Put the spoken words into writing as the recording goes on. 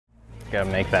Gotta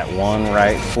make that one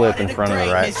right flip in front of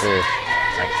the right fish.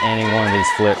 Like any one of these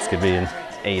flips could be an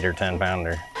 8 or 10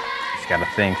 pounder. Just gotta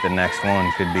think the next one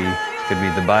could be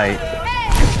the bite.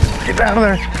 Get out of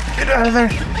there! Get out of there!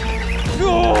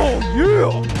 Oh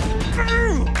yeah!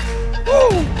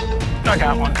 Woo! I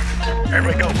got one. There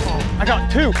we go. I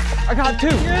got two. I got two.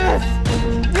 Yes!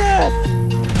 Yes!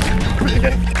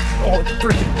 Oh, it's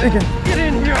freaking big one. Get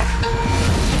in here!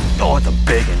 Oh, it's a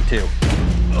big one too.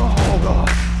 Oh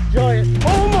gosh. Giant.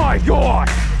 Oh my gosh!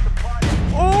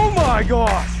 Oh my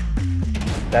gosh!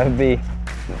 That would be.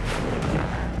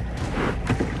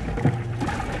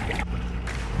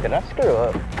 Did I screw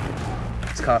up?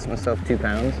 It's cost myself 2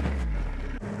 pounds.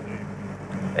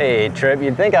 Hey Trip,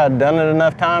 you'd think I'd done it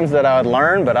enough times that I would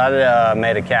learn, but I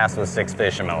made a cast with 6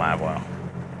 fish in my live well.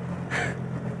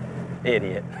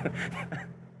 Idiot.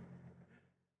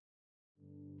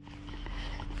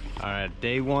 All right,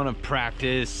 day 1 of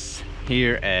practice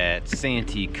here at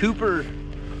Santee Cooper.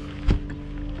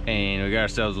 And we got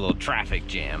ourselves a little traffic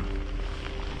jam.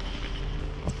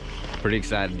 Pretty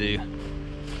excited to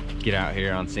get out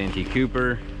here on Santee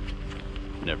Cooper.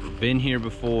 Never been here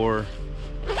before.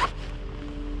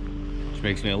 Which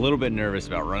makes me a little bit nervous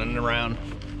about running around.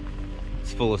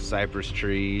 It's full of cypress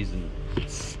trees and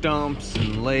stumps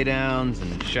and laydowns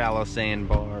and shallow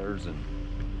sandbars. And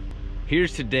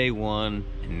here's to day 1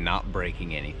 and not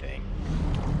breaking anything.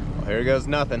 Well, here goes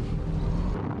nothing.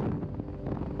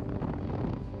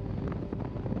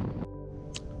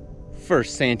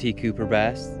 First Santee Cooper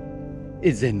bass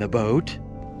is in the boat.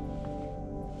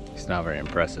 He's not very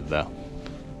impressive though.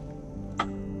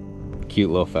 Cute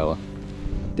little fella.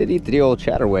 Did eat the old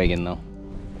chatterwagon though.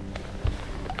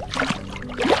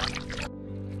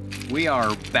 We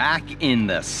are back in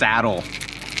the saddle.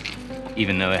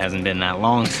 Even though it hasn't been that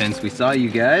long since we saw you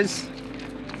guys.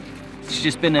 It's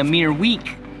just been a mere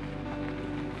week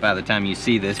by the time you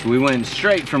see this. We went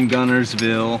straight from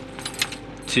Gunnersville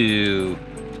to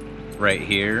right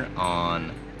here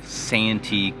on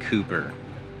Santee Cooper.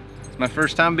 It's my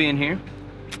first time being here.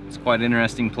 It's quite an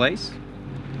interesting place.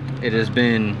 It has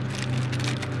been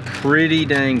pretty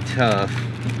dang tough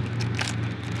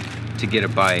to get a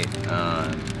bite.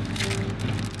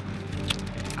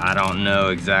 I don't know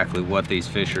exactly what these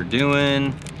fish are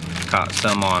doing. Caught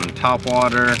some on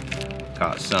topwater,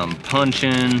 caught some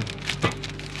punching, a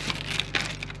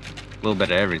little bit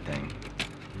of everything.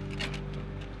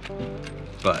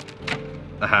 But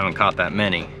I haven't caught that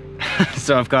many.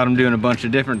 So I've caught them doing a bunch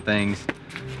of different things,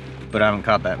 but I haven't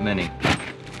caught that many.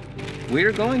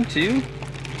 We're going to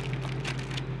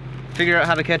figure out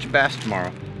how to catch a bass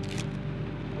tomorrow.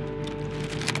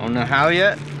 I don't know how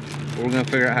yet, but we're gonna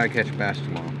figure out how to catch a bass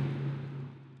tomorrow.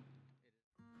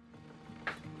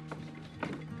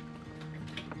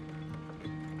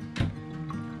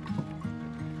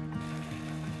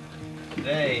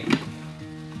 Today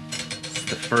is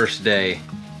the first day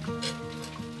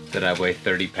that I weigh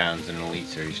 30 pounds in an Elite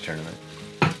Series tournament.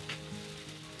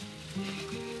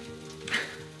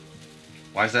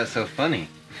 Why is that so funny?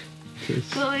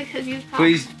 Well, because you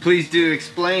talked. Please do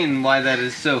explain why that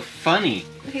is so funny.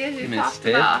 Because you talked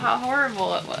about how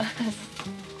horrible it was.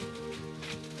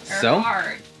 So?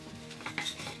 Hard.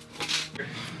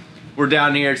 We're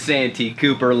down here at Santee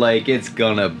Cooper Lake. It's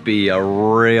gonna be a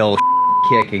real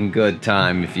kicking good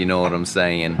time, if you know what I'm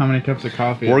saying. How many cups of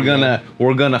coffee? We're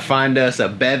gonna find us a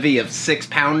bevy of 6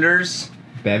 pounders.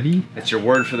 Bevy? That's your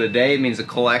word for the day. It means a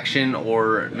collection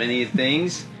or many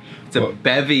things. It's a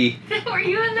bevy. Were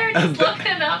you in there just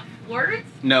looking up words?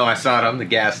 No, I saw it on the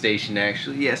gas station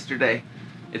actually yesterday.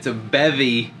 It's a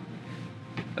bevy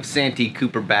of Santee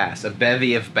Cooper bass. A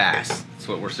bevy of bass. That's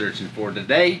what we're searching for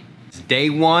today. It's day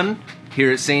 1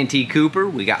 here at Santee Cooper.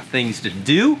 We got things to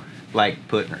do, like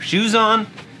putting our shoes on,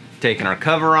 taking our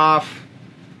cover off,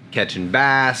 catching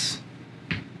bass,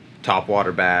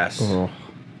 topwater bass. Oh,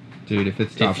 dude, if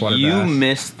it's topwater bass. If you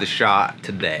missed the shot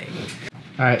today,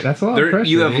 alright, that's a lot of pressure,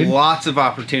 you have dude. lots of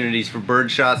opportunities for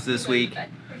bird shots this week.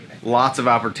 Lots of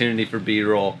opportunity for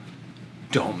B-roll.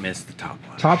 Don't miss the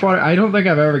topwater. Topwater, I don't think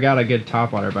I've ever got a good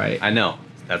topwater bite. I know.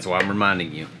 That's why I'm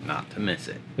reminding you not to miss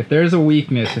it. If there's a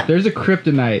weakness, if there's a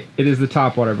kryptonite, it is the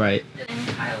topwater bite.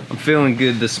 I'm feeling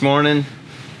good this morning.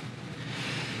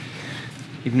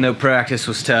 Even though practice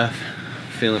was tough,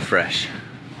 feeling fresh.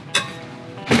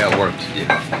 I got work to do.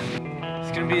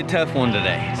 It's gonna be a tough one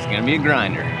today. It's gonna be a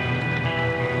grinder.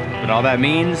 But all that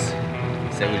means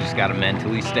is that we just gotta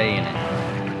mentally stay in it.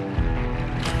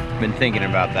 Been thinking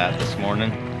about that this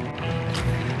morning.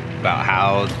 About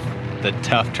how the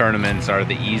tough tournaments are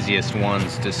the easiest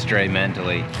ones to stray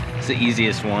mentally. It's the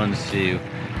easiest ones to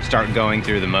start going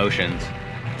through the motions.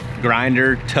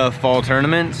 Grinder, tough fall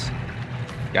tournaments,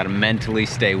 Got to mentally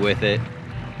stay with it.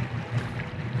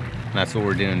 And that's what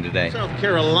we're doing today. South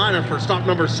Carolina for stop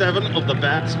number 7 of the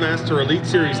Bassmaster Elite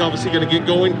Series. Obviously going to get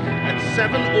going at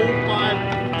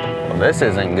 7:05. Well, this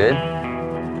isn't good.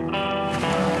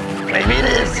 Maybe it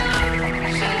is.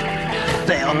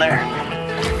 Stay on there.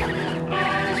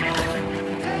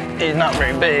 He's not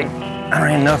very big. I don't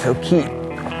even know if he'll keep.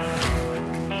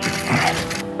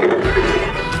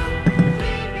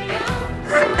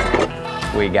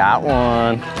 We got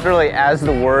one. Literally, as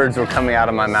the words were coming out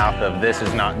of my mouth of "this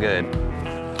is not good,"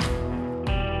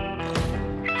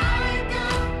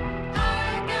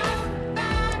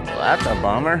 well, that's a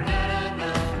bummer.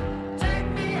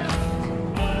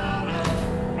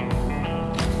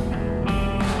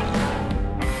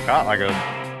 Caught like a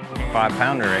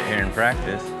 5-pounder right here in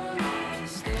practice.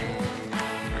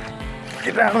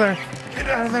 Get out of there! Get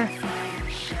out of there!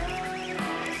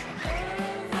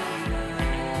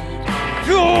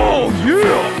 Oh,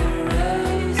 yeah!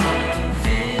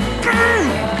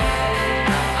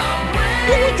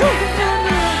 What are you talking about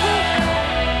now?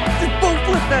 Just boat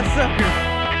flip that sucker!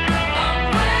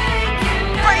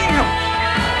 Bam!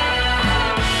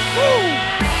 Woo!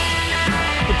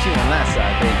 Put you on that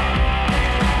side, baby.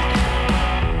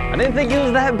 I didn't think it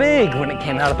was that big when it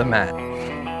came out of the mat.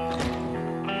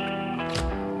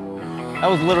 That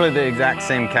was literally the exact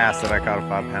same cast that I caught a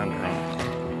 5-pounder on.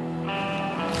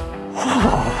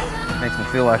 Makes me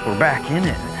feel like we're back in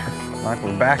it. Like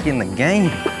we're back in the game.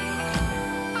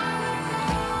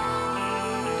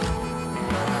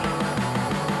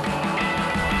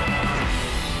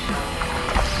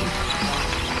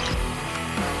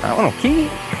 That one will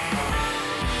keep.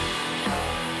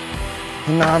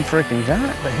 He's not freaking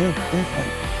giant, but he'll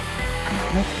definitely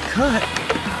make a cut.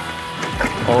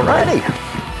 Alrighty.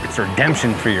 It's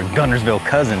redemption for your Gunnersville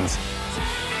cousins.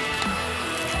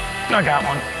 I got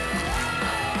one.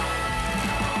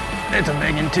 It's a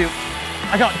big one too.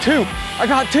 I got two. I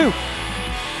got two.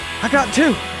 I got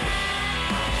two.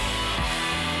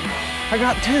 I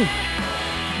got two.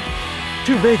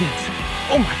 Two big ones.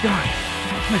 Oh my God.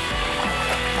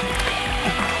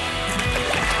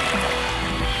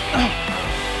 Oh,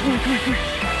 come here, come here, come here.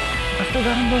 I still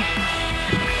got them both.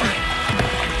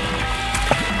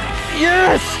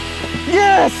 Yes!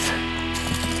 Yes!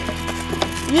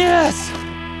 Yes!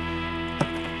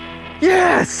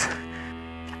 Yes!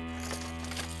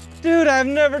 Dude, I've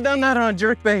never done that on a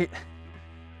jerkbait.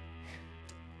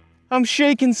 I'm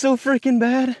shaking so freaking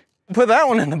bad. Put that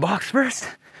one in the box first.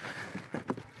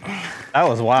 That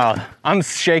was wild. I'm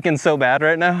shaking so bad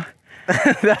right now.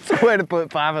 That's the way to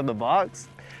put 5 in the box.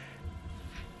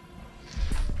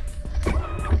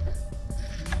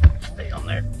 Stay on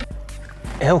there.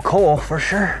 He'll coal for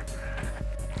sure.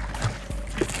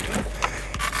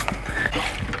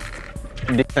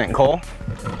 Decent coal.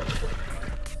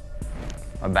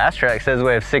 My bass track says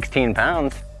we have 16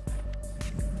 pounds.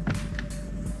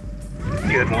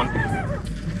 Good one.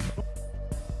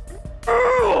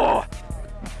 Oh.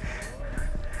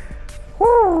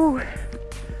 Woo.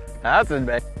 That's a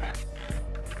big.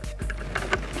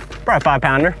 Probably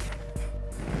 5-pounder.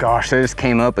 Gosh, they just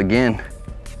came up again.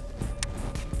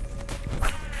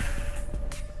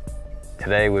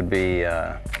 Today would be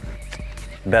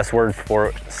best word for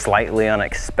it, slightly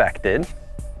unexpected.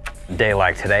 A day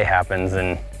like today happens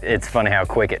and it's funny how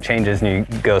quick it changes and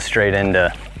you go straight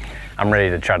into, I'm ready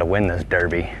to try to win this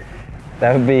derby.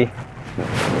 That would be,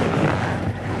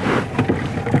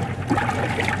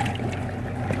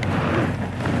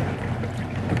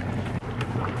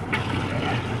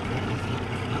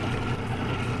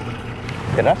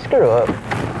 did I screw up?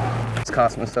 It's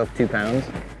cost myself 2 pounds.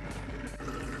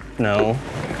 No.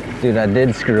 Dude, I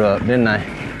did screw up, didn't I?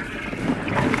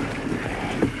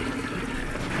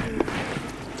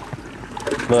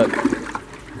 Look.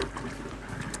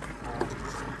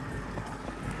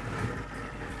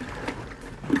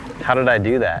 How did I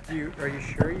do that? Are you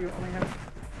sure you only have?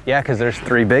 Yeah, because there's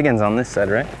 3 big ones on this side,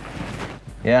 right?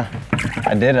 Yeah,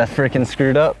 I did. I freaking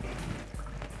screwed up.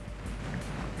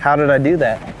 How did I do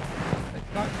that? I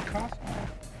thought you tossed one.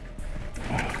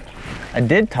 I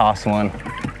did toss one.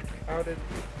 How did?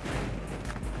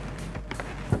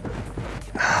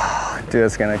 Dude,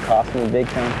 it's gonna cost me big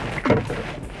time.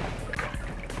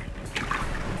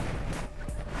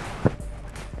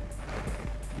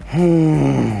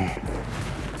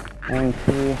 One,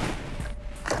 two.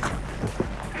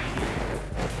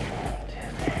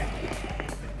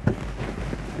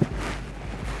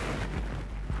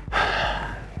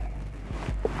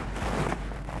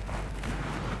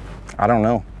 I don't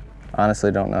know.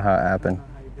 Honestly, don't know how it happened.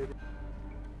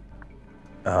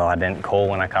 Oh, I didn't coal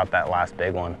when I caught that last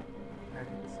big one.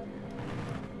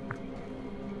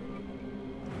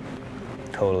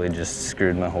 totally just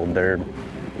screwed my whole derb.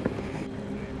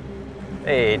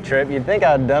 Hey, Trip, you'd think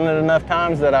I'd done it enough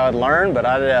times that I would learn, but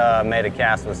I made a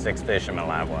cast with 6 fish in my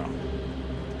live well.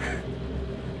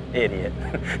 Idiot.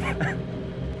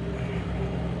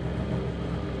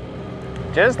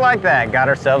 Just like that, got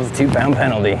ourselves a 2-pound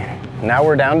penalty. Now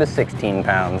we're down to 16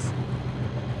 pounds.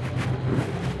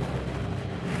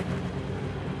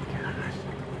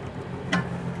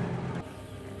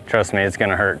 Trust me, it's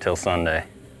gonna hurt till Sunday.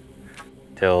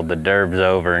 Till the derb's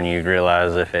over and you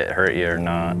realize if it hurt you or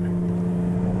not.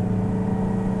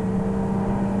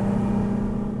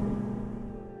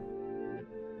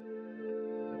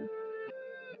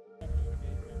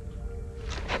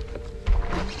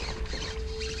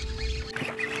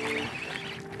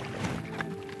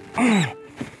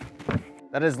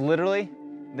 That is literally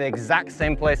the exact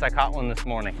same place I caught one this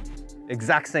morning.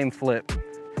 Exact same flip.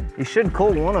 You should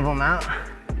pull one of them out.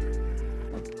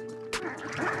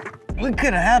 We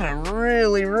could have had a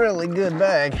really, really good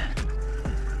bag.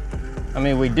 I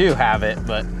mean, we do have it,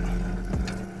 but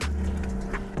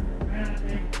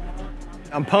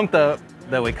I'm pumped up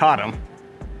that we caught him.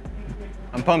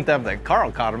 I'm pumped up that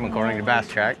Carl caught him according to Bass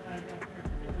Track.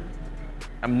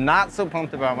 I'm not so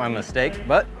pumped about my mistake,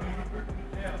 but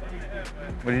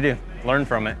what do you do? Learn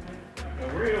from it. A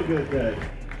real good day.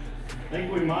 I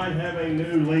think we might have a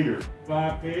new leader.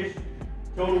 5 fish,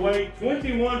 total weight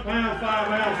 21 pounds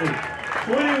 5 ounces.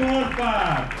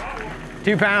 21.5.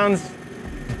 2 pounds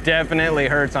definitely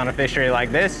hurts on a fishery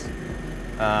like this,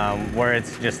 where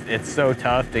it's so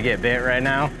tough to get bit right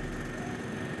now.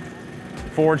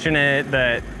 Fortunate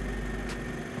that,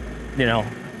 you know,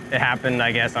 it happened,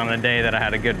 I guess, on a day that I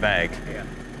had a good bag. Yeah.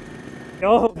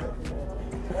 Oh.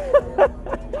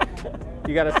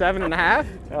 You got a 7.5?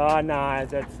 Oh no,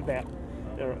 that's about.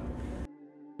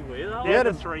 Yeah,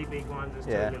 the 3 big ones.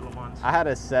 There's 2 little ones. I had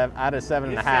a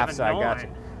 7.5, so I got you.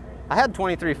 I had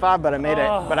 23.5, but I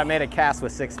made a cast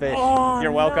with 6 fish. Oh,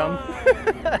 You're welcome.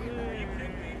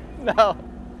 No. No.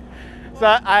 So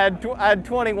I had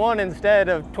 21 instead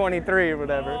of 23 or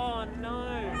whatever. Oh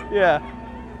no. Yeah.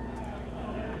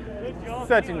 Good job,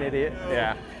 Such an idiot.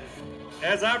 Yeah.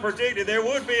 As I predicted, there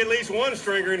would be at least one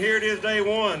stringer, and here it is, day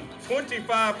 1.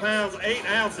 25 pounds 8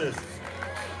 ounces.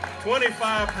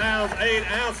 25 pounds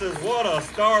 8 ounces. What a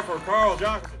start for Carl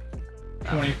Johnson.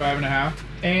 25.5.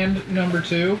 And number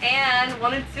 2. And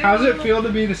 1 and 2. How's it feel to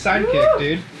be the sidekick,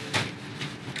 dude?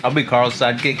 I'll be Carl's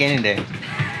sidekick any day.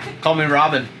 Call me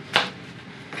Robin.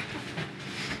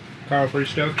 Carl,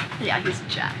 pretty stoked? Yeah, he's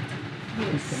jacked.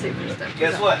 He's super stoked.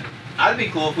 Guess what? I'd be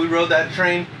cool if we rode that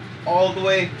train all the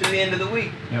way to the end of the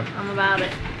week. Yep. I'm about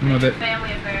it. I'm with it.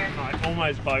 Family affair. I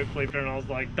almost boat flipped and I was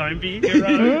like, don't be a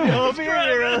hero. Don't be a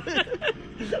hero.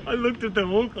 I looked at the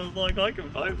hook, I was like, I can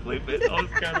boat flip it. I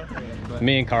was kind of...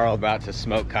 Me and Carl about to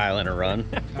smoke Kyle in a run.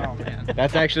 Oh man.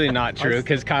 That's actually not true,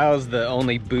 because Kyle's the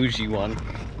only bougie one.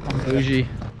 I'm bougie.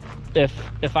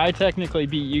 If I technically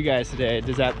beat you guys today,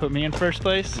 does that put me in first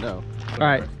place? No. All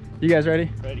right, you guys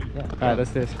ready? Ready. All right, let's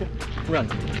do this. Run.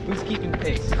 Who's keeping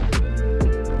pace?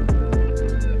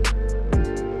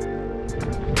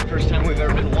 First time we've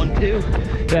ever been 1-2.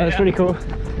 Yeah, that's pretty cool.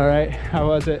 All right, how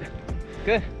was it?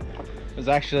 Good. It was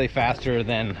actually faster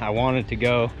than I wanted to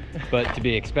go, but to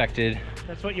be expected.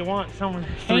 That's what you want, someone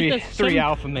Three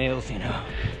alpha males, you know.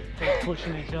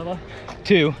 pushing each other.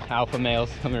 2 alpha males,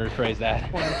 let me rephrase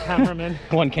that. 1 cameraman. 1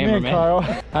 Me and cameraman. Carl.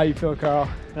 How you feel, Carl?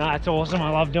 Nah, it's awesome. I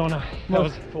love doing it. That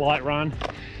was a light run.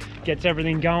 Gets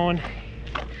everything going.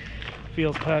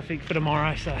 Feels perfect for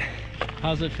tomorrow, so.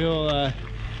 How's it feel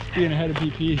being ahead of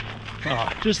BP? Oh,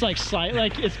 just like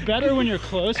it's better when you're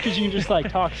close because you can just like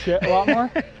talk shit a lot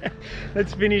more.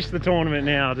 Let's finish the tournament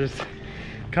now. Just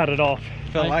cut it off.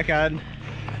 Felt like I'd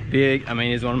be, I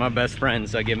mean, he's one of my best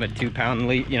friends, so I give him a 2-pound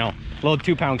lead, you know, little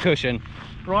 2-pound cushion.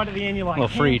 Right at the end, you're like, well,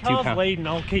 free Carl's 2-pound leading,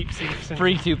 I'll keep 6.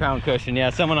 Free 2-pound cushion.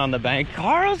 Yeah, someone on the bank.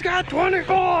 Carl's got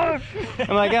 25.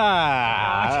 I'm like,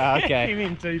 okay. Give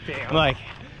him 2 pounds. I'm like,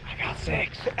 I got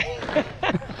 6.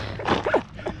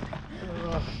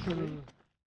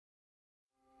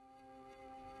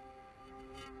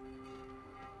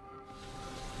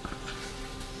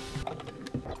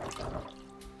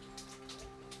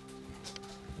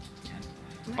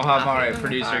 I'll have my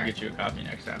producer get you a copy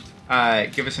next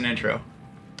time. Give us an intro.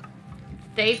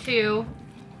 Day 2,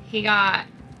 he got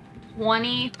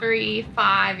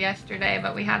 23.5 yesterday,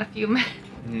 but we had a few minutes.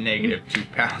 Negative 2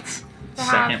 pounds. To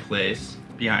Second have- place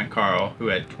behind Carl, who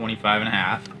had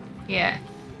 25.5. Yeah,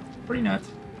 Pretty nuts.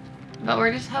 but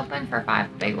we're just hoping for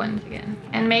 5 big ones again.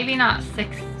 And maybe not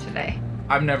 6 today.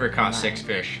 I've never caught 6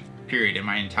 fish, period, in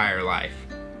my entire life.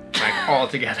 Like, all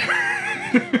together.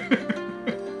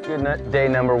 Good day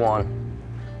number 1.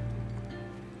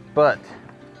 But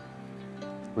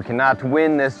we cannot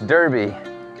win this derby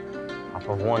off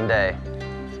of one day.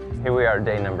 Here we are,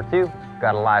 day number 2.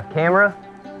 Got a live camera.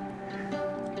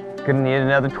 Gonna need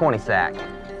another 20 sack.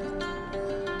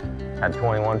 Had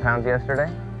 21 pounds yesterday.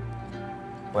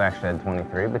 We actually had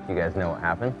 23, but you guys know what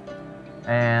happened.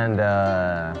 And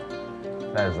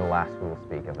that is the last we will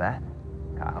speak of that.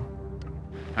 Kyle.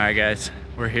 All right, guys,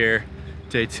 we're here,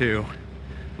 day 2.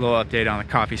 A little update on the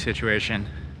coffee situation.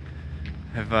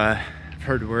 I've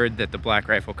heard word that the Black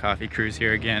Rifle Coffee crew's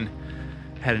here again.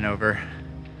 Heading over.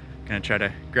 Gonna try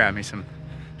to grab me some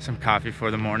coffee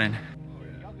for the morning.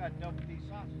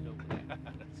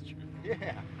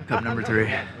 Cup number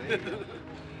 3.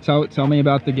 Tell me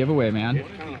about the giveaway, man.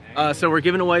 So we're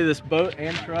giving away this boat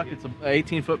and truck. It's an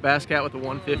 18-foot Bass Cat with a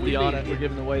 150 on it. We're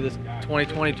giving away this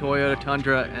 2020 Toyota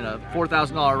Tundra and a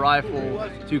 $4,000 rifle,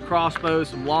 2 crossbows,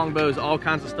 some longbows, all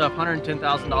kinds of stuff,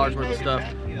 $110,000 worth of stuff.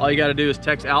 All you got to do is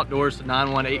text outdoors to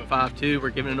 91852. We're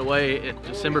giving it away at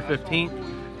December 15th.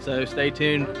 So stay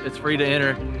tuned. It's free to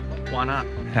enter. Why not?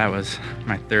 That was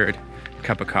my 3rd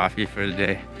cup of coffee for the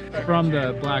day. From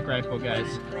the Black Rifle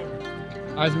guys.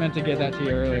 I was meant to get that to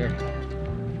you earlier.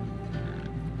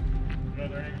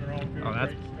 Oh,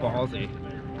 that's ballsy.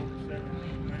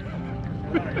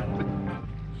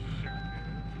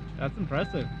 That's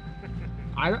impressive.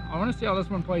 I want to see how this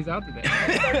one plays out today.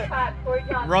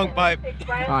 Wrong pipe.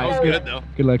 That was good though.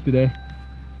 Good luck today.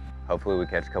 Hopefully we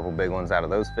catch a couple big ones out of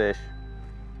those fish.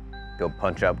 Go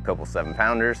punch up a couple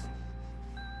 7-pounders.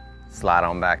 Slide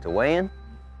on back to weigh-in.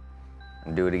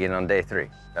 And do it again on day 3.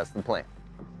 That's the plan.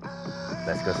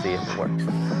 Let's go see if it works.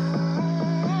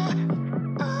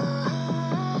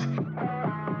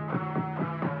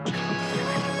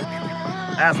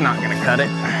 That's not gonna cut it.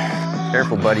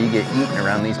 Careful, buddy, you get eaten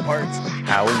around these parts.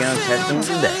 How are we gonna catch them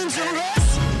today?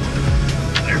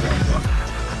 There we go.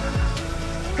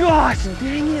 Gosh,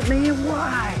 dang it, man,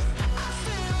 why?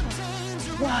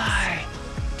 Why?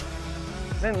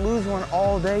 Didn't lose one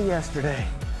all day yesterday.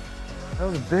 That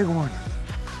was a big one.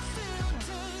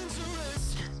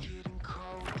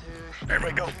 There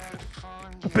we go.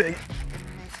 Big.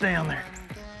 Stay on there.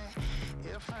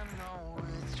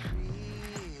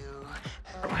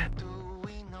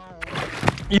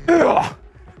 Yeah!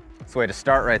 That's the way to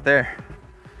start right there.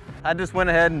 I just went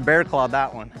ahead and bear clawed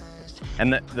that one.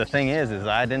 And the thing is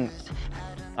I haven't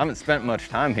spent much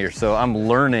time here, so I'm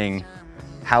learning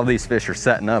how these fish are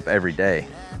setting up every day.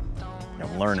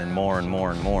 I'm learning more and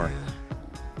more and more.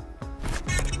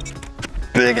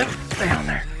 Big one. Stay on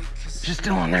there. She's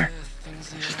still on there.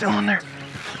 She's still on there.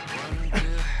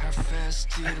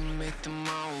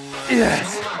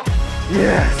 Yes.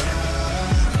 Yes.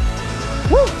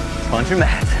 Woo. Punching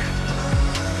that.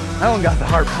 That one got the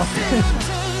heart pumping.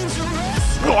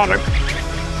 Got him.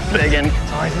 Big one.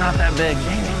 Oh, he's not that big.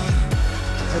 Dang it.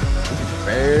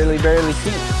 Barely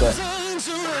keeps, but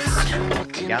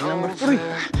got number 3. I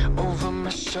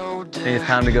think it's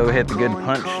time to go hit the good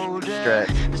punch stretch.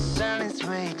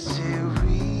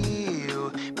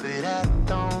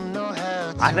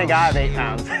 I think I have 8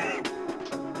 pounds.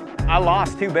 I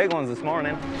lost 2 big ones this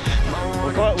morning.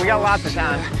 We got lots of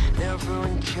time. I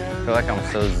feel like I'm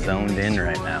so zoned in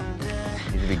right now.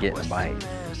 I need to be getting a bite.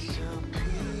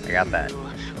 I got that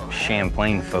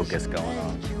Champlain focus going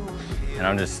on. And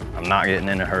I'm not getting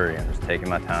in a hurry. I'm just taking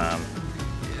my time,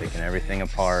 taking everything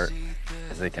apart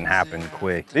as it can happen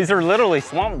quick. These are literally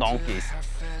swamp donkeys.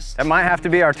 That might have to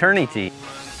be our tourney tee.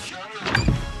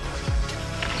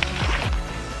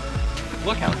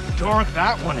 Look how dark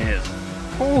that one is.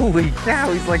 Holy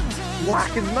cow, he's like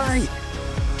black as night.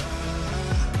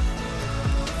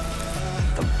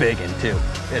 It's a big one too.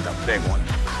 It's a big one.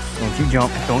 Don't you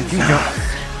jump, don't you jump.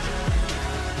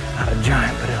 Not a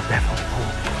giant, but it'll definitely pull.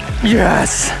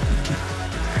 Yes!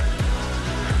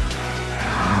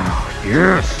 Oh,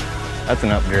 yes! That's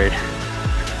an upgrade.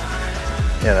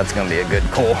 Yeah, that's gonna be a good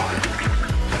pull.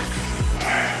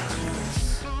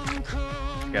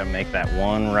 Gotta make that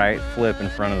one right flip in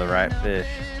front of the right fish.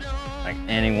 Like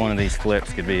any one of these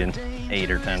flips could be an 8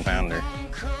 or 10 pounder.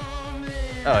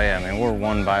 Oh yeah, I mean, we're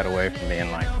one bite away from being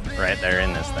like right there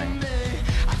in this thing.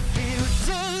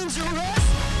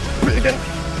 Big one.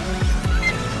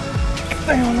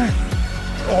 Stay on there.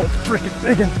 Oh, it's freaking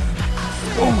big one.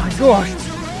 Oh my gosh.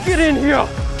 Get in here.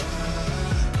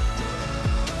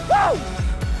 Woo!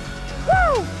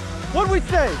 Woo! What'd we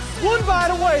say? One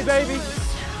bite away, baby.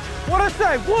 What'd I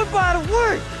say? One bite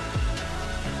away!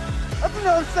 That's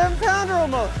another 7-pounder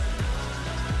almost.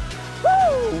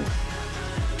 Woo!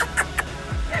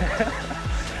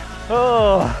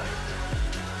 Oh,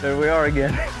 there we are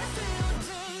again.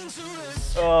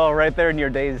 Oh, right there in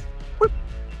your days. Whoop.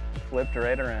 flipped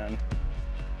right around.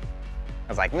 I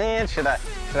was like, man, should I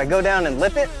go down and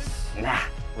lip it? Nah,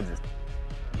 we'll just.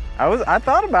 I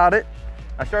thought about it.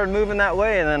 I started moving that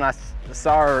way, and then I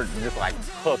saw her just like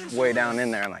hooked way down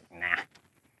in there. I'm like, nah,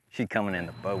 she's coming in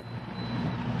the boat.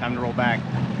 Time to roll back.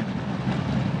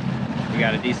 We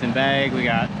got a decent bag. We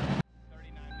got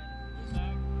 39 minutes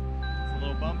bag. It's a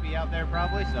little bumpy out there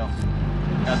probably, so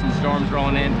got some storms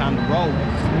rolling in. Time to roll.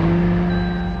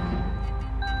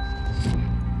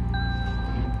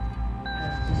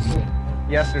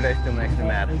 Yesterday still makes me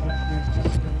mad.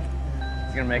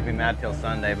 It's gonna make me mad till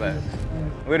Sunday, but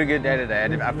we had a good day today.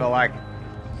 I felt like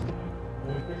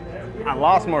I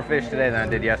lost more fish today than I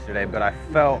did yesterday, but I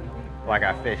felt like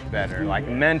I fished better. Like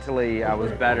mentally, I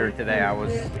was better today. I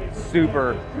was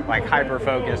super like hyper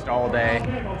focused all day,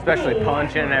 especially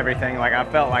punching and everything. Like I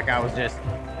felt like I was just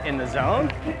in the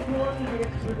zone.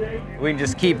 We can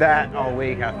just keep that all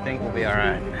week. I think we'll be all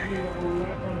right.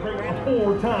 A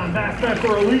four-time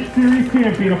Bassmaster Elite Series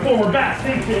Champion, a former Bass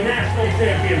Nation National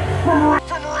Champion.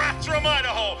 From Rathdrum,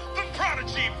 Idaho, the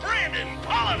prodigy Brandon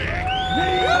Palaniuk.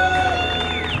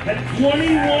 At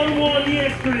 21-1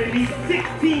 yesterday, he's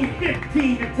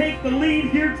 16-15 to take the lead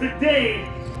here today.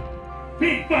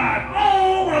 Big five,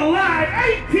 all alive,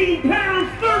 18 pounds,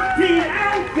 13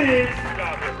 ounces.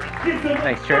 Gives him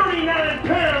 39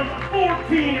 pounds,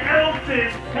 14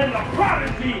 ounces, and the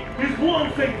prodigy is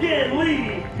once again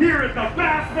leading here at the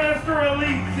Bassmaster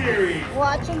Elite Series.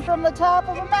 Watching from the top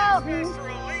of a mountain.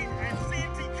 Bassmaster Elite at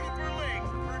Santee Cooper Lake.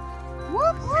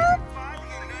 Whoop, whoop.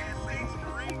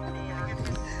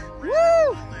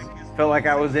 Woo! Felt like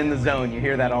I was in the zone. You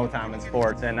hear that all the time in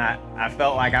sports, and I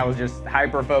felt like I was just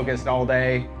hyper focused all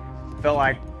day. Felt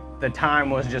like the time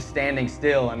was just standing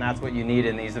still, and that's what you need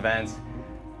in these events.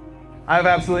 I have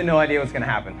absolutely no idea what's gonna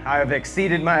happen. I have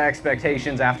exceeded my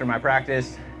expectations after my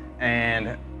practice,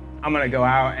 and I'm gonna go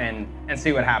out and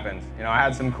see what happens. You know, I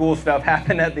had some cool stuff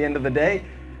happen at the end of the day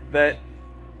that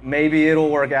maybe it'll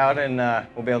work out and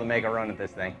we'll be able to make a run at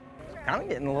this thing. Kind of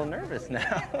getting a little nervous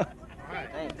now.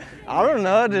 I don't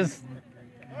know,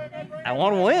 I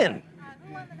want to win.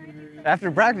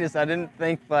 After practice, I didn't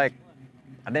think I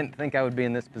would be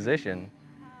in this position.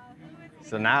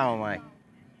 So now I'm like,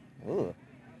 ooh.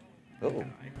 I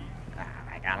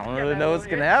don't really know what's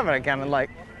gonna happen. I kind of want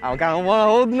to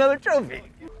hold another trophy.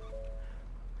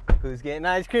 Who's getting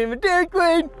ice cream at Dairy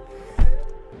Queen?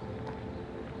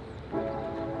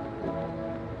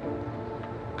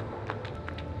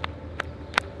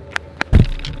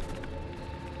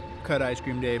 Cut ice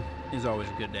cream day is always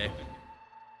a good day.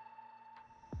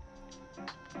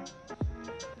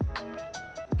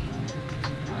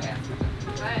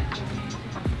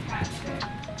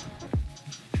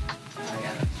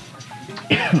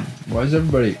 Why is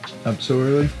everybody up so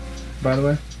early, by the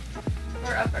way?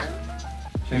 We're up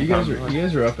early. You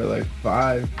guys are up at like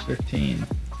 5:15.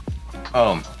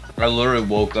 I literally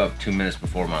woke up 2 minutes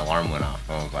before my alarm went off.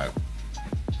 I was like,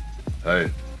 hey.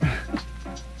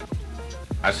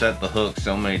 I set the hook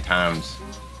so many times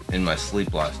in my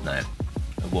sleep last night,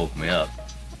 it woke me up.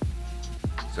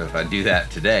 So if I do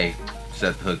that today,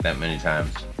 set the hook that many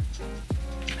times,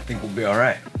 I think we'll be all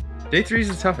right. Day 3 is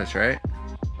the toughest, right?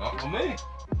 Not for me.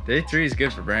 Day 3 is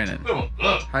good for Brandon.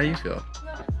 How do you feel?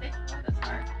 No, it's day 4 that's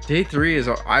hard. Day 3 is,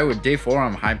 day 4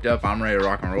 I'm hyped up, I'm ready to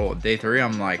rock and roll. Day 3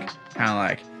 I'm like, kind of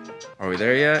like, are we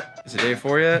there yet? Is it day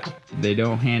 4 yet? They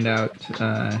don't hand out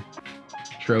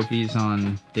trophies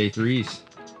on day 3s,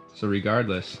 so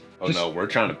regardless. Oh no, we're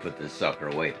trying to put this sucker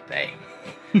away today.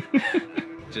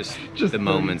 just the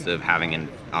moments of having an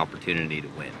opportunity to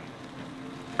win.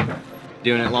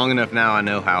 Doing it long enough now, I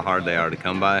know how hard they are to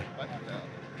come by.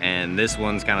 And this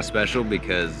one's kind of special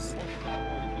because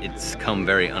it's come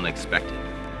very unexpected.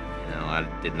 You know, I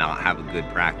did not have a good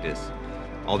practice.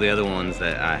 All the other ones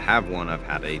that I have won, I've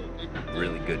had a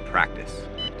really good practice.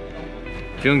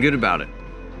 Feeling good about it.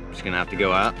 Just gonna have to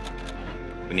go out.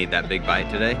 We need that big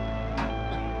bite today.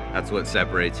 That's what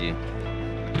separates you.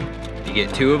 You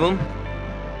get 2 of them,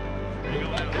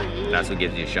 that's what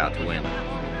gives you a shot to win.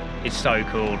 It's so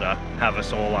cool to have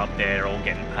us all up there, all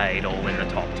getting paid, all in the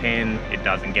top 10. It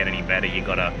doesn't get any better. You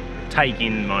gotta take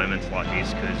in moments like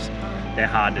this because they're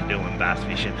hard to do in bass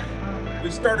fishing. We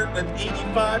started with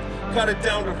 85, cut it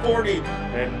down to 40,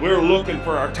 and we're looking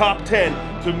for our top 10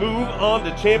 to move on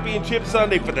to Championship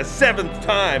Sunday for the 7th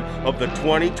time of the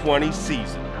 2020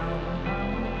 season.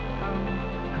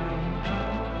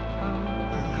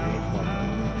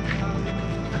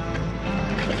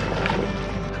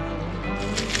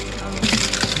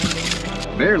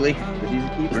 Barely, but he's a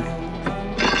keeper.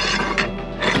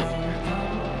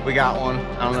 We got one.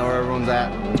 I don't know where everyone's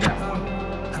at. We got one.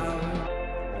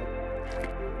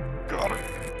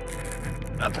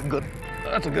 That's a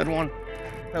good one.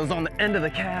 That was on the end of the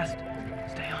cast.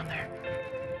 Stay on there.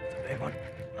 It's a big one.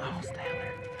 Oh, stay on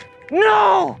there.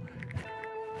 No!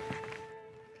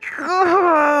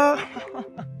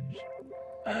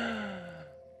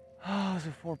 Oh, it's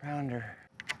a 4-pounder.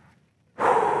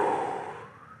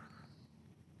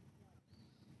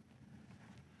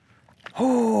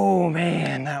 Oh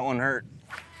man, that one hurt.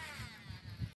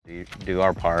 Do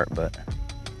our part, but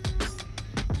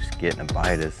just getting a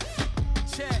bite is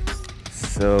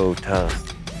so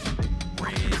tough.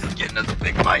 Getting us a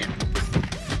big bite.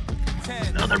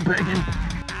 Another big one.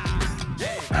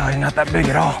 Oh, he's not that big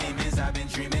at all.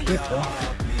 Keep though.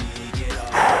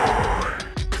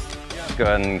 Let's go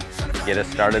ahead and get us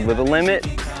started with a limit,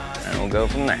 and we'll go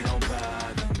from there.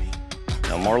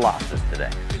 No more losses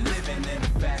today.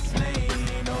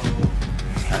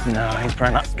 No, he's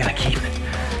probably not gonna keep it.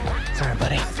 Sorry,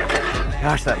 buddy.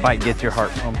 Gosh, that bite gets your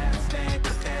heart pumping.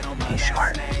 He's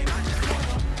short.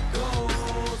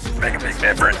 Make a big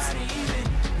difference.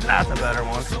 That's a better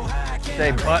one.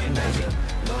 Stay button, baby.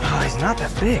 Oh, he's not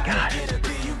that big, gosh.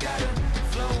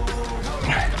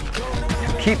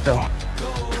 Keep though.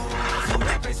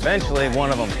 Eventually, one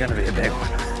of them's gonna be a big one.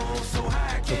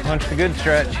 So punch the good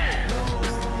stretch.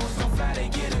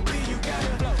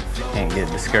 Can't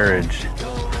get discouraged.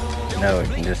 No, it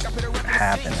can just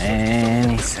happen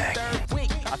any second.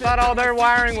 I thought all their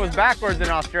wiring was backwards in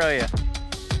Australia.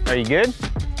 Are you good?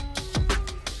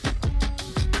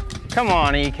 Come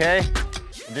on, EK.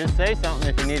 Just say something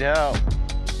if you need help.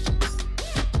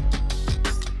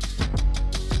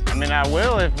 I mean, I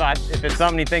will if it's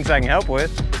something he thinks I can help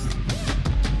with.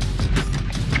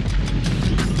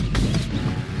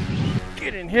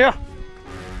 Get in here.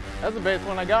 That's the biggest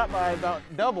one I got by about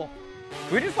double.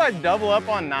 We just like double up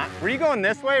on that. Were you going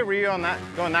this way or were you on that,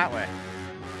 going that way?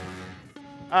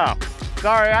 Oh,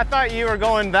 sorry, I thought you were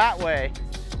going that way.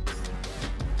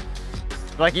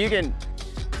 Like you can,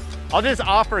 I'll just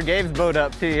offer Gabe's boat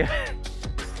up to you.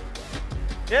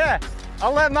 Yeah,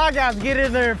 I'll let my guys get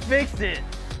in there and fix it.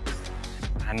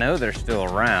 I know they're still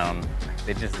around.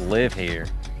 They just live here.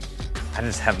 I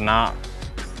just have not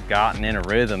gotten in a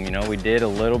rhythm. You know, we did a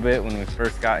little bit when we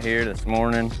first got here this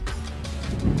morning.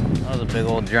 That was a big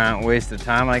old giant waste of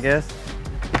time, I guess.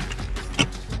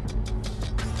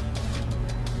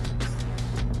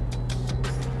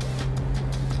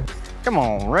 Come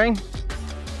on, Ring.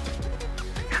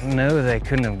 I know they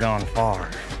couldn't have gone far.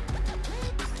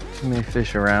 Too many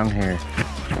fish around here.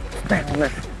 Stay on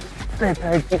there. Stay,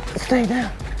 Peggy. Stay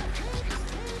down.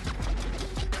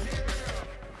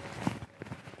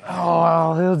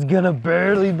 Oh, it was gonna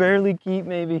barely keep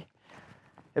maybe.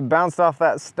 It bounced off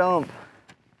that stump.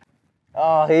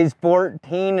 Oh, he's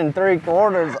 14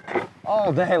 3/4.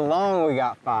 All day long we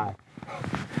got 5.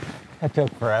 That took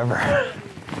forever. I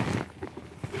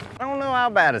don't know how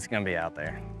bad it's gonna be out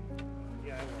there.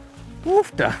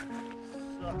 Woofda.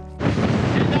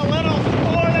 It's a little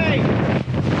sporty.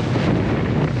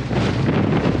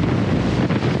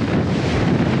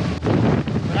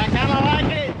 But I kinda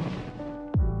like it.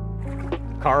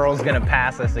 Carl's gonna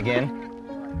pass us again.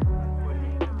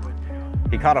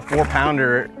 He caught a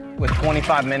 4-pounder with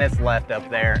 25 minutes left up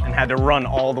there and had to run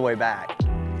all the way back.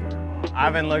 I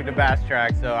haven't looked at Bass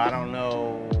Track, so I don't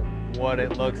know what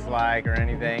it looks like or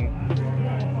anything.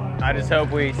 I just hope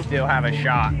we still have a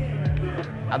shot.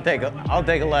 I'll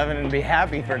take 11 and be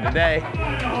happy for today.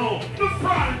 The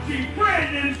prodigy,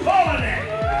 Brandon Palaniuk.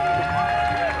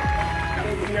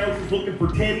 Ounces looking for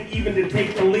 10 even to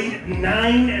take the lead,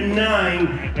 9-9,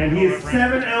 and he is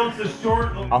 7 ounces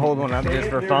short. I'll hold one up just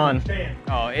for fun.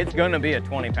 Oh, it's gonna be a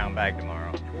 20-pound bag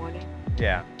tomorrow. 20?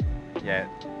 Yeah.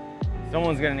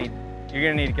 Someone's gonna need, you're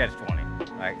gonna need to catch 20.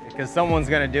 Like, because someone's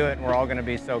gonna do it and we're all gonna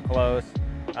be so close.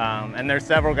 And there's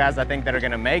several guys I think that are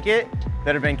gonna make it,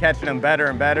 that have been catching them better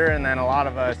and better, and then a lot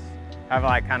of us have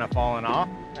like kind of fallen off.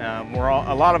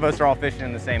 A lot of us are all fishing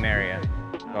in the same area.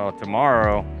 So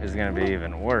tomorrow is gonna be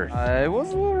even worse. It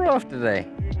was a little rough today.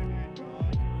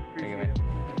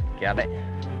 Got it.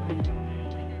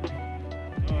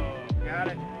 Got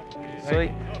it.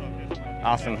 Sweet.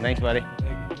 Awesome, thanks buddy.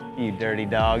 You dirty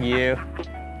dog, you.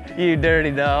 You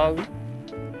dirty dog.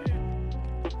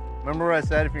 Remember what I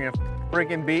said, if you're gonna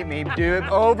freaking beat me, do it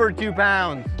over 2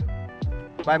 pounds.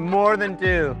 By more than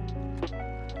 2.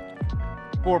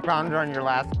 4-pounder on your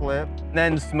last clip,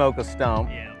 then smoke a stump.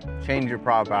 Yeah. Change your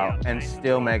prop out and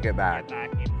still make it back.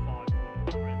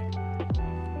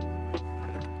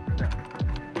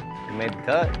 You made the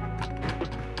cut.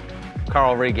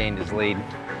 Carl regained his lead.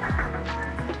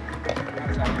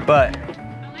 But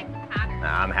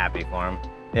I'm happy for him.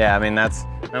 Yeah, I mean,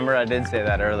 remember I did say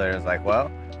that earlier. It's like,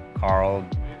 well, Carl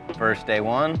First day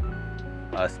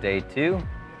 1, us day 2,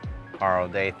 Carl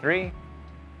day 3,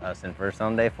 us in first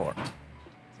on day 4.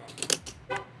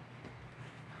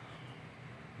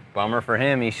 Bummer for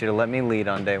him, he should have let me lead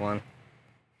on day 1.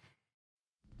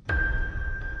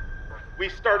 We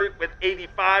started with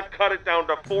 85, cut it down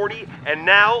to 40, and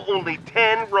now only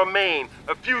 10 remain.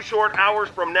 A few short hours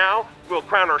from now, we'll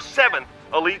crown our 7th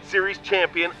Elite Series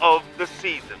Champion of the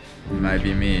season. Might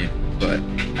be me, but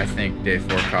I think day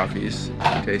 4 coffees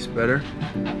taste better.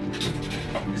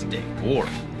 It's day 4.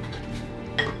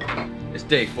 It's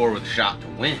day 4 with a shot to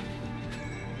win.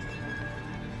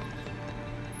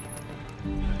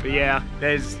 But yeah,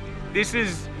 this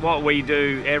is what we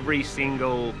do every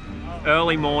single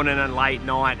early morning and late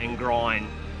night and grind.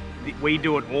 We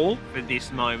do it all for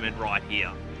this moment right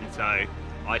here. And so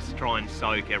I just try and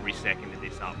soak every second of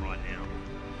this up right now.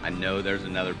 I know there's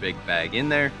another big bag in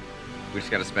there. We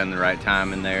just got to spend the right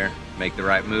time in there, make the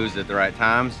right moves at the right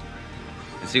times,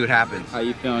 and see what happens. How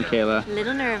you feeling, Kayla? A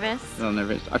little nervous. A little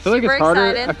nervous. I feel like it's Super harder.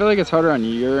 excited. I feel like it's harder on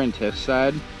your and Tiff's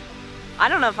side. I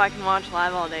don't know if I can watch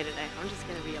live all day today. I'm just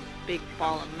gonna be a big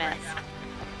ball of mess.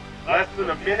 Less than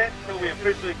a minute till we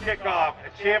officially kick off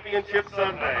a Championship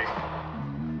Sunday.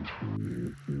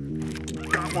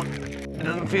 Got one. It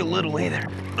doesn't feel little either.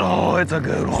 Oh, it's a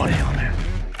good one. Stay on there.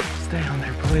 Stay on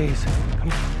there, please. Come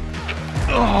on.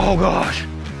 Oh, gosh.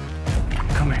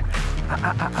 Come here.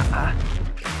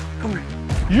 Come here.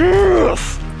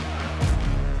 Yes!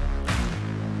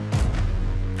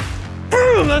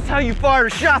 Boom! That's how you fire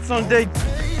shots on day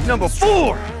number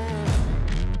 4.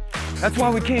 That's why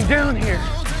we came down here.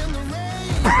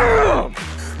 Boom!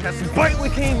 That's the bite we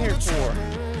came here for.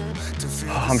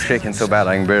 Oh, I'm shaking so bad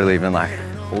I can barely even like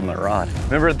hold my rod.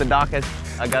 Remember at the dock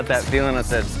I got that feeling, I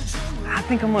said, I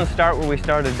think I'm gonna start where we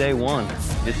started day 1.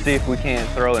 Just see if we can't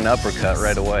throw an uppercut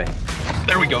right away.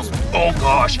 There we go. Oh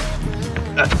gosh,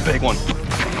 that's a big one.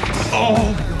 Oh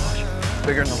my gosh,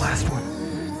 bigger than the last one.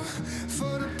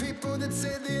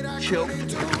 Chill.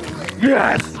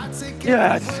 Yes,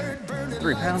 yes.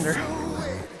 3-pounder.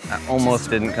 I almost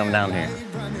didn't come down here.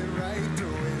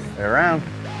 They're around,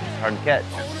 it's hard to catch.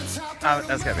 Oh,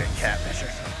 that's gotta be a catfish or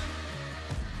something.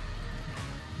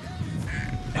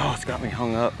 Oh, it's got me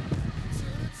hung up.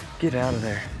 Get out of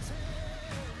there.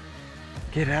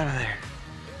 Get out of there.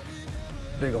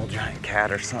 Big old giant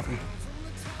cat or something.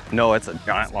 No, it's a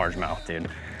giant largemouth, dude.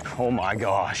 Oh my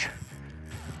gosh.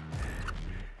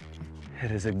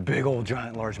 It is a big old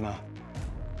giant largemouth.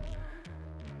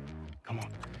 Come on,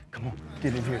 come on,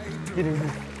 get in here, get in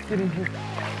here, get in here,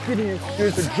 get in here.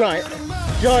 There's a giant,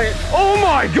 oh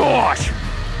my gosh!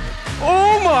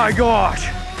 Oh my gosh!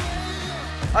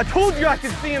 I told you I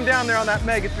could see him down there on that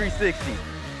Mega 360.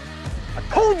 I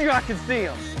told you I could see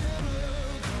him.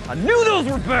 I knew those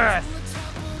were bass.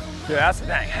 Dude, that's a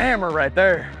dang hammer right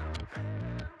there.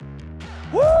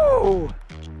 Woo!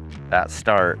 That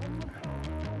start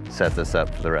sets us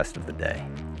up for the rest of the day.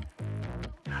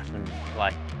 I'm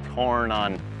like torn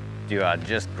on, do I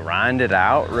just grind it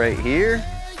out right here?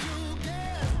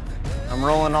 I'm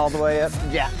rolling all the way up to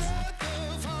Jets.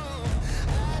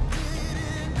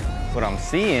 What I'm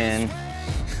seeing,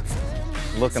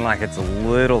 looking like it's a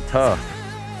little tough.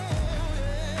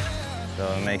 So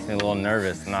it makes me a little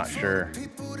nervous. I'm not sure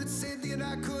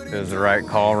if it was the right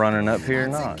call running up here or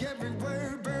not.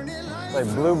 Like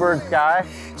bluebird sky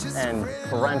and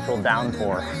torrential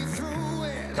downpour,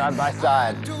 side by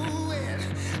side.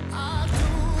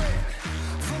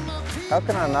 How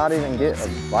can I not even get a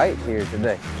bite here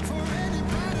today?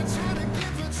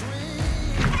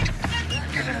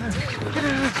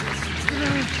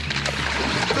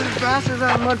 It's a bass or is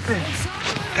that a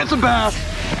mudfish? It's a bass.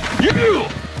 Yeah!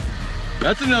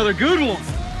 That's another good one.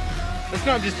 That's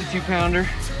not just a 2-pounder.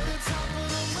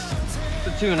 It's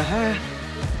a 2.5.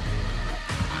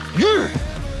 Yeah!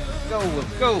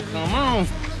 Let's go, come on.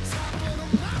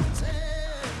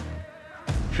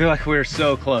 I feel like we're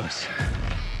so close.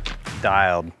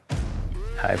 Dialed,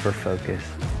 hyper focused.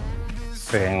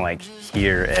 So I can like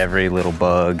hear every little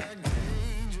bug.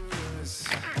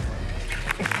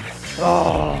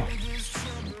 Oh,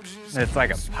 it's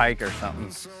like a pike or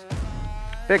something.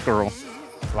 Pickerel.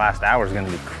 The last hour is going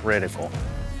to be critical.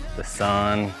 The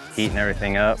sun, heating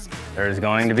everything up. There's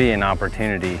going to be an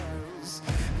opportunity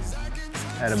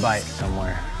at a bite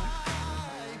somewhere.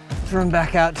 Let's run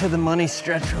back out to the money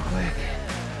stretch real quick.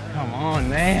 Come on,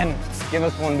 man. Give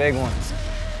us one big one.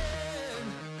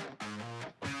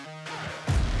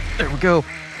 There we go.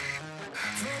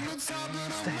 Stay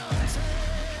on there.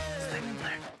 Stay on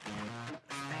there.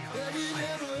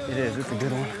 It is, it's a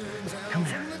good one. Come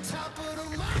here.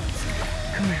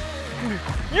 Come here, come here.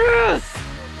 Yes!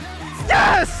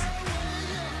 Yes!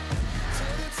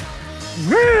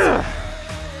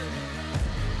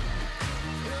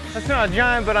 That's not a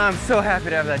giant, but I'm so happy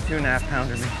to have that 2.5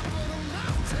 pounder meat.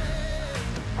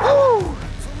 Woo!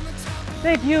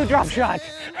 Thank you, drop shot.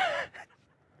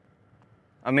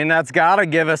 I mean, that's gotta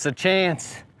give us a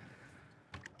chance.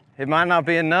 It might not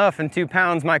be enough, and 2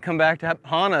 pounds might come back to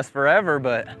haunt us forever,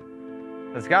 but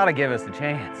it's gotta give us a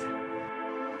chance.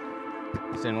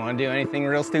 Just didn't want to do anything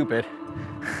real stupid.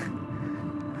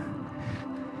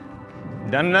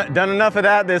 Done enough of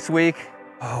that this week.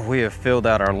 Oh, we have filled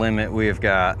out our limit. We have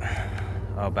got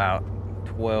about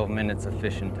 12 minutes of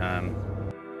fishing time.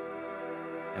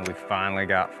 And we finally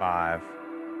got 5.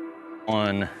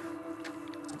 One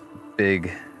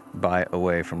big bite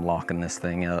away from locking this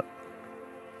thing up.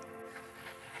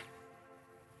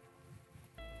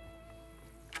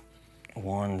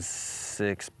 One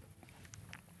 6.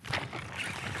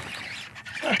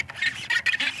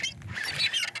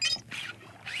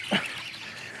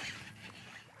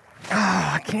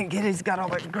 Oh, I can't get it. He's got all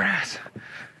that grass.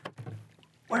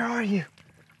 Where are you?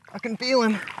 I can feel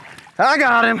him. I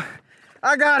got him.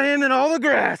 I got him in all the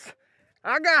grass.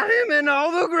 I got him in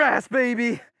all the grass,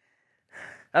 baby.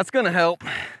 That's gonna help.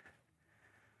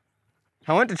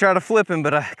 I went to try to flip him,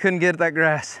 but I couldn't get that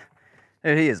grass.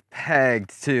 Dude, he is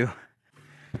pegged too.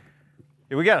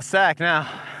 Dude, we got a sack now.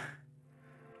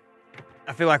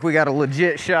 I feel like we got a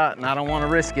legit shot and I don't want to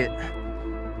risk it.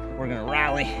 We're gonna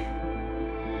rally.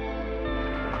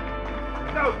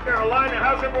 South Carolina,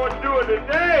 how's everyone doing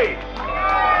today?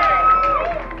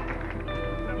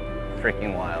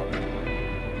 Freaking wild.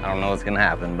 I don't know what's gonna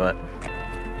happen, but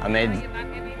I made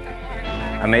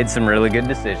some really good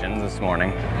decisions this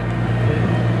morning.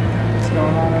 What's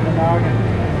going on in the noggin?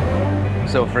 I'm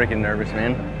so freaking nervous,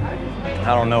 man.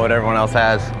 I don't know what everyone else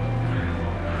has.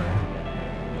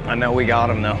 I know we got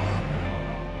him though.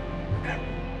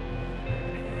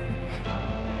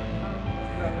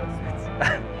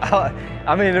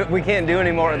 I mean, we can't do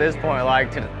any more at this point.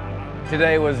 Like,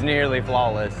 today was nearly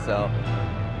flawless, so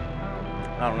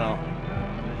I don't know.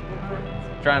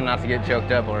 Trying not to get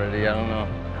choked up already, I don't know.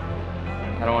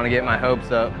 I don't want to get my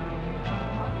hopes up.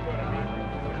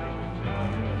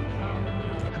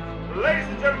 Ladies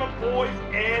and gentlemen, boys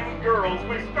and girls,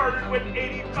 we started with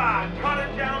 85, cut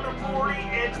it down to 40,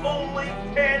 and only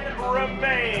 10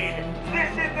 remain.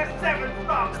 This is the 7th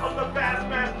stop of the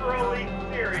Bassmaster Elite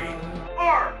Series.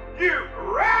 Are you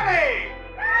ready?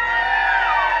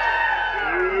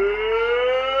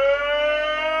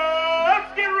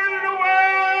 Let's get ready to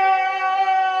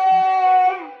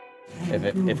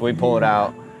win! If we pull it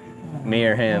out, me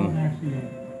or him,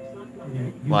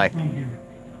 like,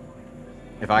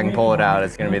 if I can pull it out,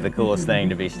 it's gonna be the coolest thing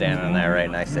to be standing there right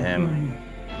next to him.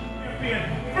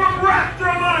 From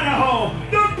Rathdrum, Idaho,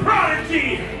 the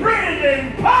prodigy,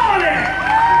 Brandon Palaniuk!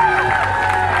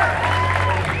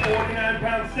 49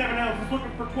 pounds, 7 ounces,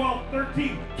 looking for 12,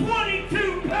 13,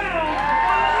 22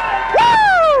 pounds!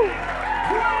 Woo!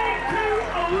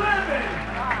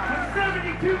 22-11 with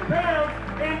 72 pounds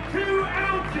and 2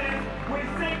 ounces. We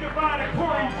say goodbye to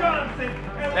Corey Johnson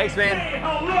and Thanks, man. Say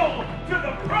hello to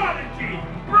the prodigy,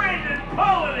 Brandon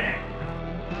Palaniuk!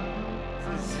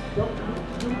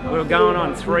 We were going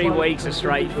on 3 weeks of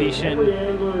straight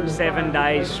fishing, 7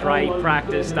 days straight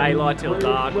practice, daylight till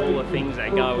dark, all the things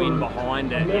that go in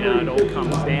behind it, you know, it all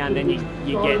comes down. Then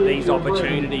you get these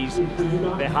opportunities,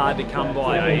 they're hard to come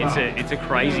by. It's a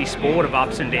crazy sport of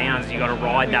ups and downs. You got to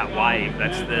ride that wave.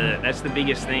 That's the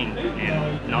biggest thing,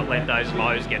 and not let those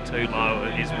lows get too low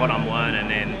is what I'm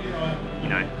learning. And you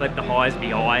know, let the highs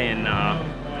be high and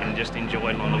just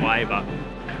enjoy it on the way. But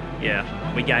yeah,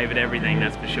 we gave it everything,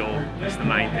 that's for sure. That's the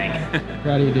main thing.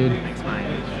 Proud of you, dude. Thanks,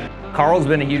 mate. Carl's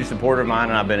been a huge supporter of mine,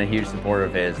 and I've been a huge supporter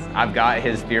of his. I've got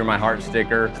his Fear My Heart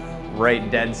sticker right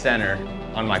dead center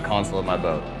on my console of my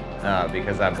boat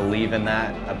because I believe in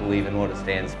that. I believe in what it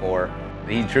stands for.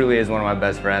 He truly is one of my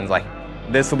best friends. Like,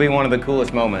 this will be one of the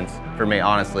coolest moments for me,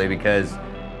 honestly, because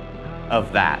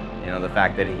of that. You know, the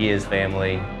fact that he is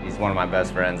family, he's one of my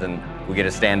best friends, and we get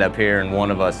to stand up here, and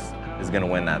one of us is gonna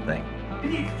win that thing. He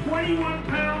needs 21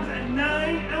 pounds and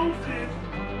 9 ounces.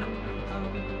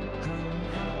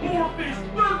 4 fish,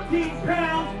 13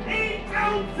 pounds, 8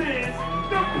 ounces.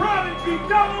 The prodigy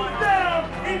doubles down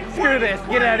in Screw this,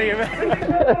 get out of here, man.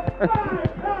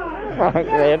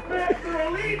 Bassmaster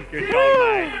Elite Good job,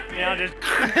 mate. Now just...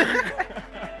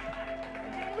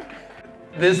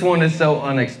 This one is so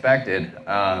unexpected. You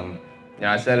know,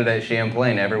 I said it at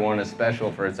Champlain, everyone is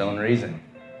special for its own reason.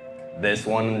 This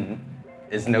one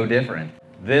is no different.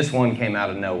 This one came out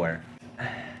of nowhere.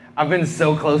 I've been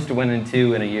so close to winning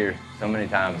 2 in a year, so many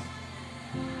times.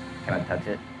 Can I touch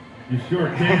it? You sure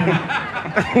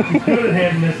can. He's good at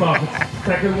handing this off. It's the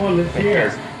second one this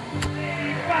year. 5,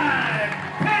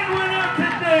 10 went out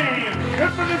today,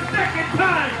 and for the second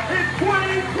time in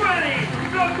 2020,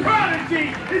 the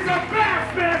Prodigy is a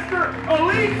Bassmaster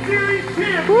Elite Series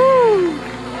Champion. Woo!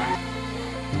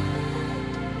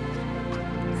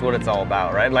 That's what it's all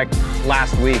about, right? Like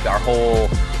last week, our whole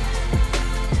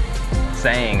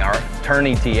saying, our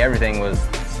tourney tee, everything was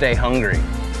stay hungry,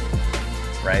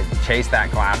 right? Chase that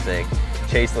classic,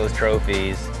 chase those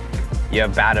trophies. You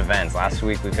have bad events. Last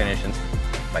week we finished in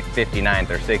like 59th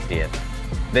or 60th.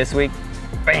 This week,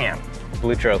 bam,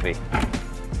 blue trophy.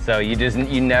 So you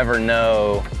never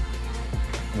know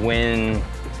when, you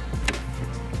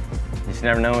just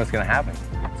never know what's gonna happen.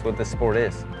 That's what this sport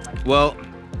is. Well,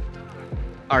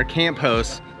 our camp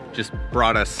host just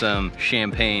brought us some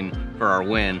champagne for our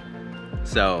win.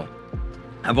 So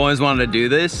I've always wanted to do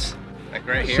this, like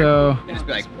right here. So, and just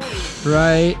be like,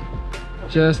 right,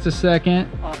 just a second.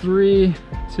 3,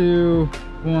 2,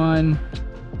 1.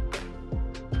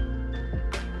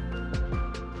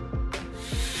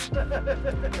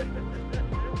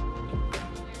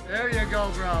 There you go,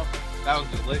 bro. that was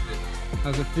delicious.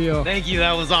 How's it feel? Thank you,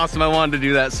 that was awesome. I wanted to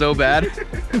do that so bad.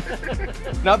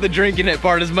 Not the drinking it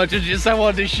part as much as just I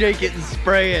wanted to shake it and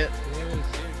spray it.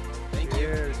 Thank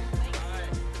you.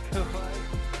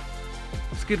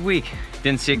 It's a good week.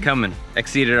 Didn't see it coming.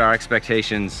 Exceeded our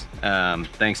expectations.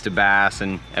 Thanks to Bass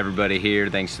and everybody here.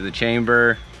 Thanks to the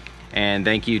Chamber. And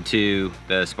thank you to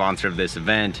the sponsor of this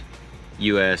event,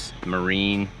 U.S.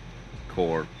 Marine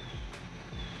Corps.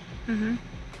 Mm-hmm.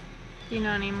 Do you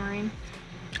know any Marines?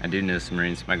 I do know some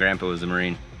Marines. My grandpa was a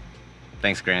Marine.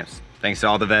 Thanks, Gramps. Thanks to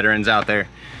all the veterans out there.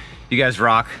 You guys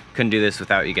rock. Couldn't do this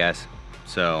without you guys.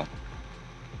 So,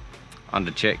 on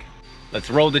to Chick. Let's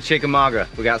roll to Chickamauga.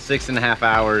 We got 6.5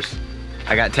 hours.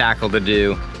 I got tackle to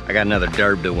do. I got another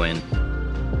derb to win.